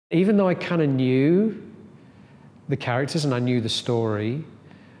Even though I kind of knew the characters and I knew the story,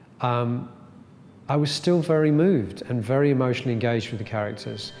 I was still very moved and very emotionally engaged with the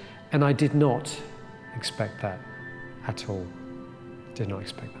characters. And I did not expect that at all. Did not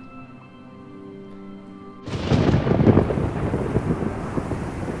expect that.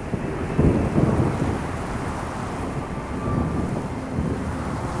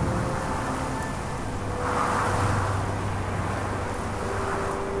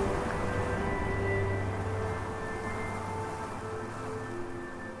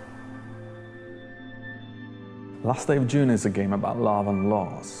 Last Day of June is a game about love and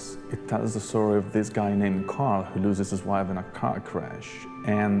loss. It tells the story of this guy named Carl who loses his wife in a car crash,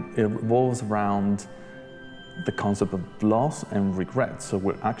 and it revolves around the concept of loss and regret. So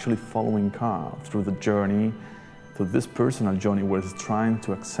we're actually following Carl through the journey, through this personal journey where he's trying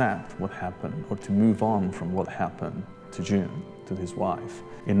to accept what happened or to move on from what happened to June, to his wife.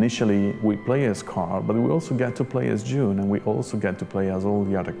 Initially, we play as Carl, but we also get to play as June, and we also get to play as all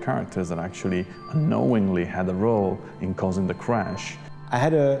the other characters that actually unknowingly had a role in causing the crash. I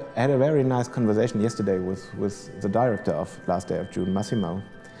had a very nice conversation yesterday with the director of Last Day of June, Massimo.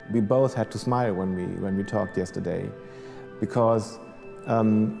 We both had to smile when we talked yesterday, because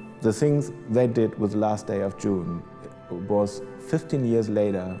the things they did with Last Day of June was 15 years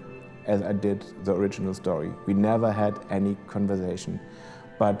later as I did the original story. We never had any conversation.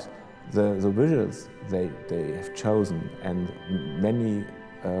 But the visuals they have chosen and many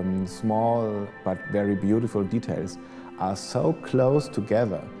small but very beautiful details are so close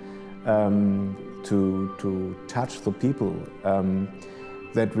together to touch the people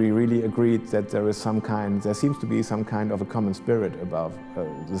that we really agreed that there seems to be some kind of a common spirit about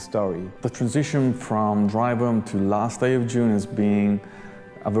the story. The transition from Drive Home to Last Day of June is being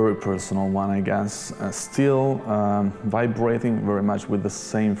a very personal one, I guess, still vibrating very much with the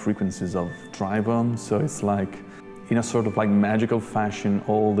same frequencies of Drive Home. So it's like, in a sort of like magical fashion,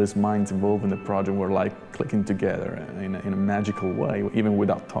 all these minds involved in the project were like clicking together in a magical way, even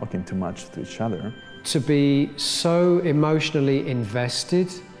without talking too much to each other. To be so emotionally invested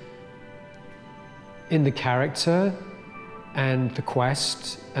in the character and the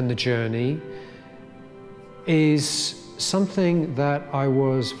quest and the journey is something that I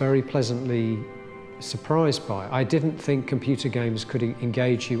was very pleasantly surprised by. I didn't think computer games could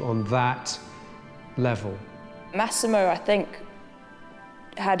engage you on that level. Massimo, I think,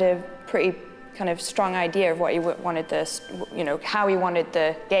 had a pretty kind of strong idea of what he wanted how he wanted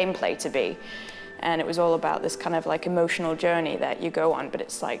the gameplay to be. And it was all about this kind of like emotional journey that you go on, but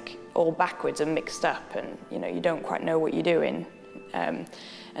it's like all backwards and mixed up, and you don't quite know what you're doing.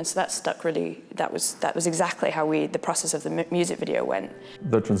 And so that stuck really, that was exactly how the process of the music video went.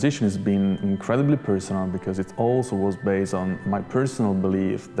 The transition has been incredibly personal because it also was based on my personal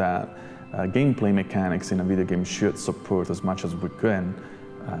belief that gameplay mechanics in a video game should support as much as we can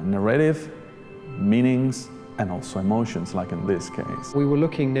narrative, meanings, and also emotions, like in this case. We were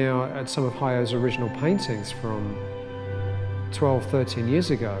looking now at some of Hajo's original paintings from 12, 13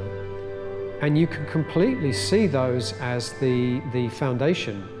 years ago. And you can completely see those as the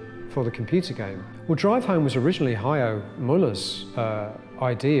foundation for the computer game. Well, Drive Home was originally Hajo Müller's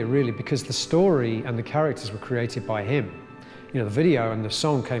idea, really, because the story and the characters were created by him. The video and the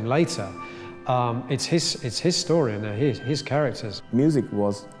song came later. It's his story and his characters. Music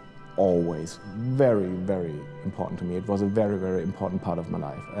was always very, very important to me. It was a very, very important part of my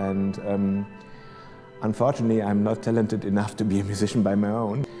life. And unfortunately, I'm not talented enough to be a musician by my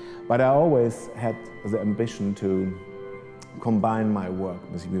own. But I always had the ambition to combine my work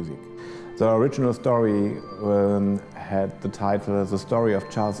with music. The original story had the title The Story of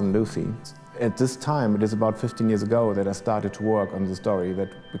Charles and Lucy. At this time, it is about 15 years ago that I started to work on the story that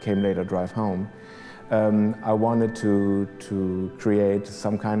became later Drive Home. I wanted to create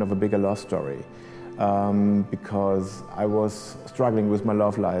some kind of a bigger love story because I was struggling with my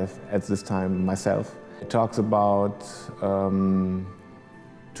love life at this time myself. It talks about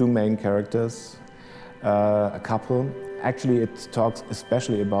two main characters, a couple. Actually, it talks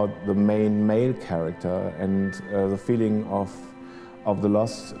especially about the main male character and the feeling of the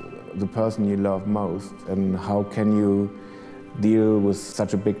loss, the person you love most, and how can you deal with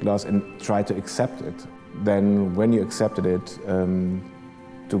such a big loss and try to accept it. Then when you accepted it,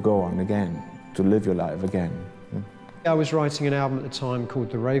 to go on again, to live your life again. I was writing an album at the time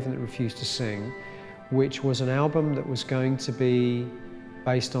called The Raven That Refused to Sing, which was an album that was going to be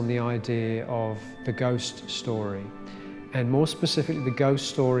based on the idea of the ghost story, and more specifically the ghost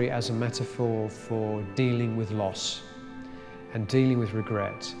story as a metaphor for dealing with loss and dealing with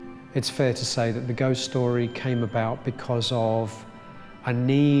regret. It's fair to say that the ghost story came about because of a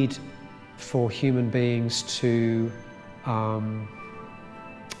need for human beings to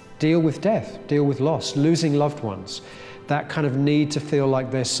deal with death, deal with loss, losing loved ones, that kind of need to feel like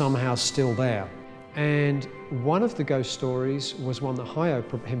they're somehow still there. And one of the ghost stories was one that Hajo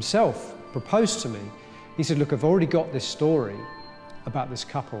himself proposed to me. He said, look, I've already got this story about this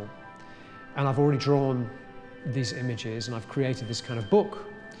couple, and I've already drawn these images, and I've created this kind of book.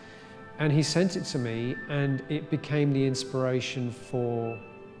 And he sent it to me, and it became the inspiration for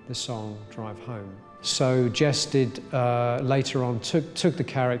the song Drive Home. So Jess did, later on, took the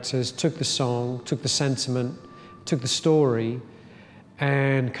characters, took the song, took the sentiment, took the story,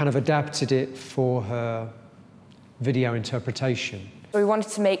 and kind of adapted it for her video interpretation. We wanted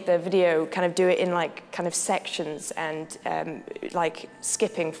to make the video kind of do it in like kind of sections and like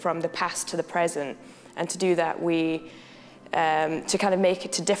skipping from the past to the present. And to do that, we, to kind of make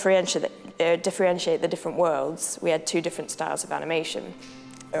it to differentiate the different worlds, we had 2 different styles of animation.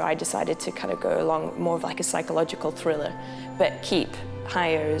 So I decided to kind of go along more of like a psychological thriller, but keep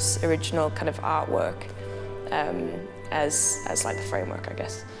Hajo's original kind of artwork as like the framework, I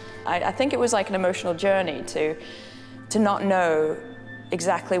guess. I think it was like an emotional journey to not know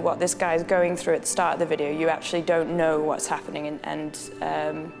exactly what this guy's going through at the start of the video. You actually don't know what's happening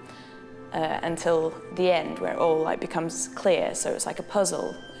until the end, where it all like becomes clear. So it's like a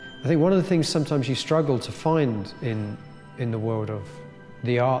puzzle. I think one of the things sometimes you struggle to find in the world of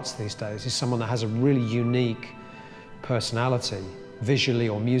the arts these days is someone that has a really unique personality, visually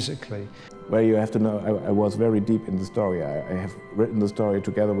or musically. Well, you have to know, I was very deep in the story. I have written the story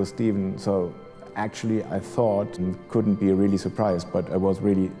together with Steven, so actually I thought and couldn't be really surprised, but I was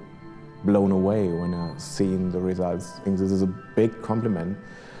really blown away when I seen the results. I think this is a big compliment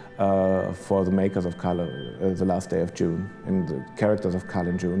for the makers of Color, The Last Day of June, and the characters of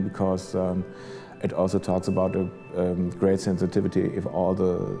Color in June, because it also talks about a great sensitivity of all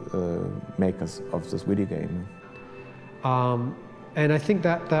the makers of this video game. And I think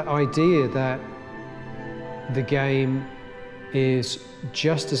that idea that the game is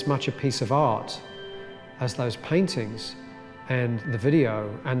just as much a piece of art as those paintings and the video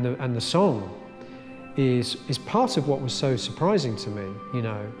and the song is part of what was so surprising to me, you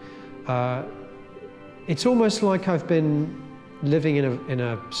know. It's almost like I've been living in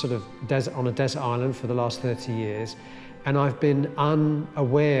a sort of on a desert island for the last 30 years, and I've been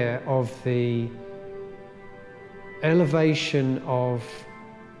unaware of the elevation of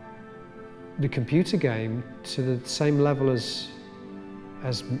the computer game to the same level as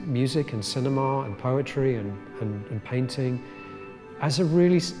music and cinema and poetry and painting, as a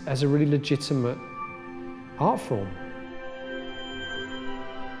really legitimate art form.